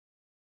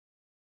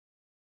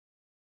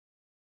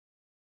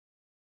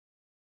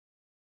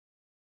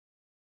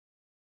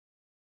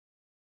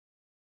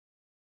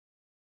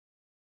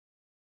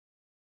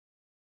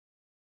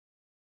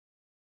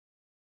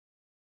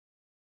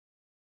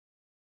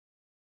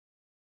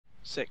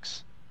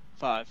6,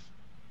 5,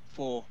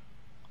 4,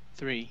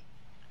 3,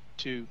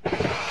 2.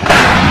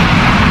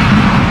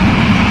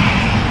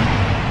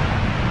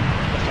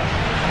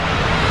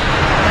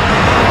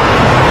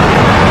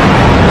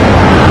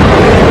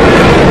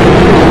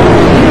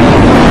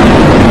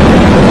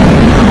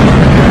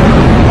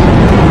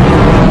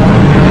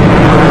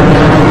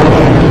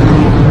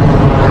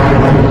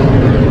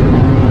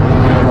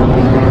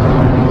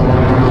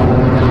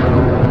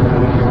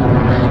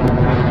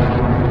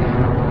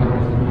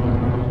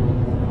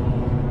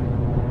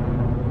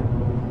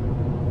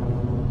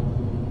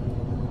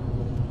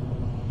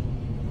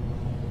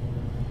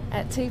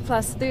 At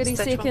T+30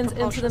 seconds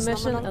into the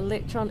mission,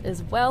 Electron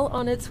is well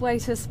on its way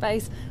to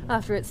space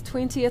after its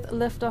 20th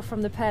liftoff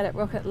from the pad at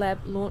Rocket Lab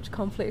Launch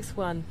Complex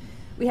 1.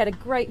 We had a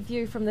great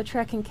view from the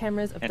tracking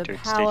cameras of the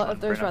power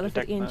of those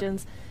Rutherford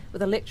engines,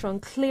 with Electron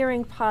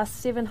clearing past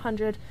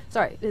 700,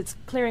 it's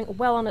clearing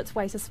well on its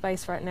way to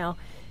space right now.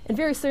 And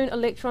very soon,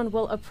 Electron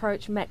will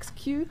approach max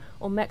Q,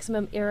 or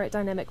maximum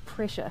aerodynamic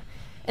pressure.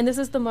 And this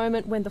is the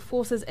moment when the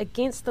forces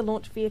against the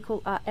launch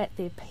vehicle are at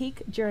their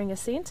peak during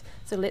ascent.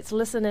 So let's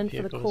listen in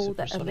for the call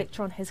that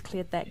Electron has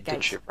cleared that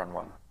gate. Ship run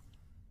 1.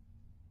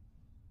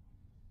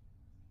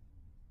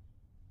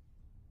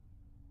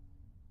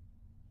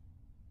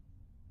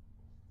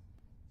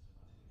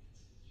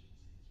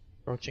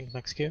 Approaching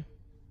max Q.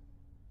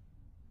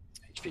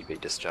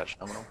 HVP discharge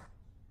nominal.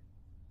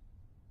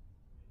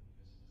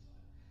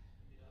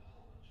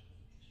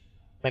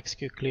 Max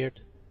Q cleared.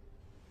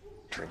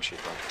 Trim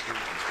ship run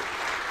 2.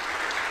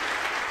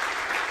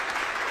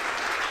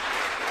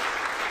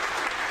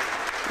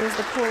 There's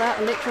the call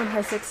out. Electron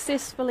has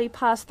successfully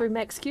passed through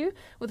max Q,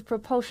 with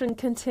propulsion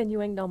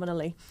continuing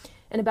nominally.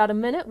 In about a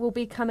minute, we'll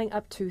be coming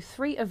up to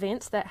 3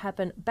 events that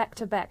happen back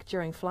to back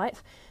during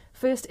flight.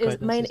 First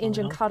is main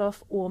engine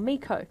cutoff, or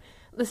MECO.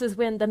 This is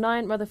when the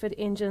 9 Rutherford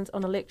engines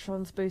on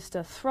Electron's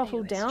booster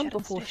throttle down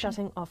before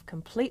shutting off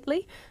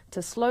completely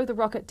to slow the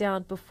rocket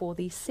down before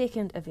the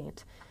second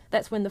event.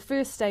 That's when the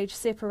first stage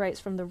separates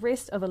from the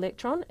rest of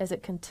Electron as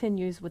it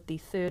continues with the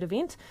third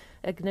event,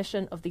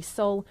 ignition of the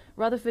sole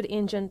Rutherford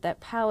engine that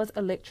powers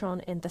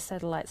Electron and the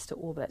satellites to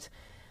orbit.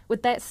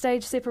 With that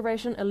stage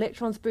separation,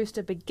 Electron's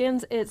booster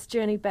begins its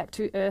journey back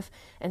to Earth,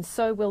 and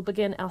so will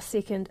begin our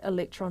second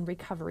Electron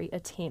recovery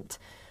attempt.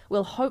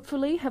 We'll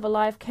hopefully have a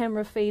live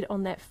camera feed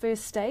on that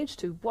first stage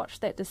to watch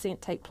that descent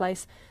take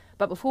place.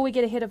 But before we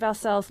get ahead of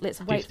ourselves,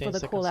 let's wait for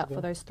the call out for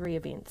those 3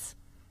 events.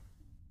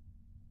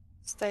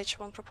 Stage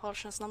 1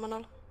 propulsion is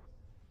nominal.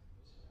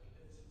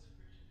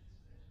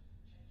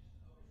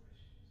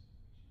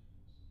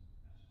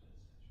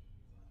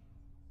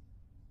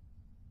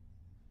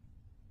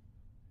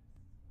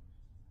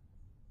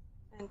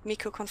 And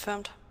MECO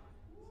confirmed.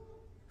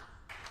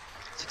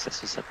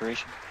 Successful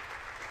separation.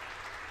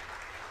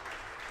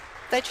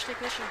 Stage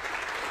ignition.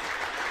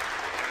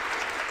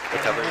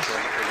 Recovery.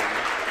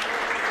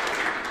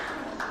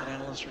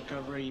 Analyst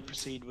recovery,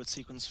 proceed with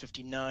sequence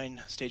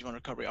 59, stage 1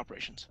 recovery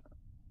operations.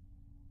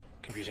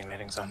 Computing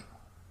landing zone.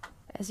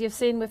 As you've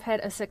seen, we've had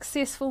a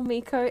successful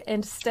MECO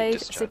and stage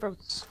separation.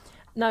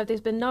 No,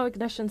 there's been no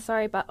ignition,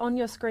 sorry, but on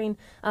your screen,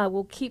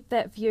 we'll keep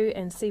that view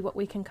and see what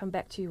we can come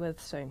back to you with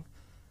soon.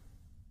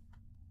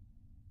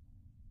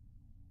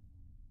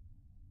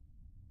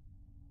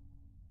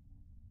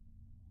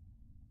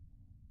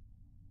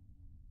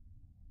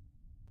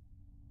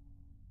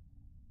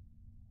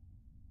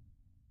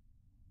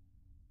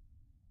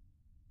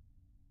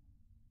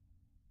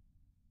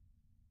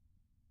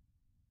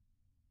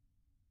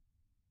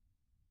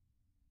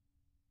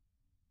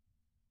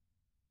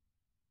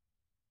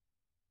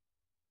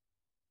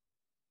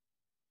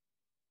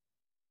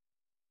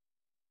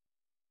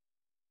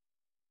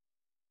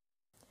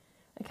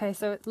 Okay,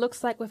 so it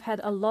looks like we've had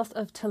a loss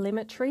of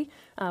telemetry.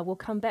 We'll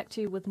come back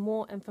to you with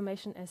more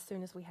information as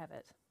soon as we have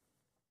it.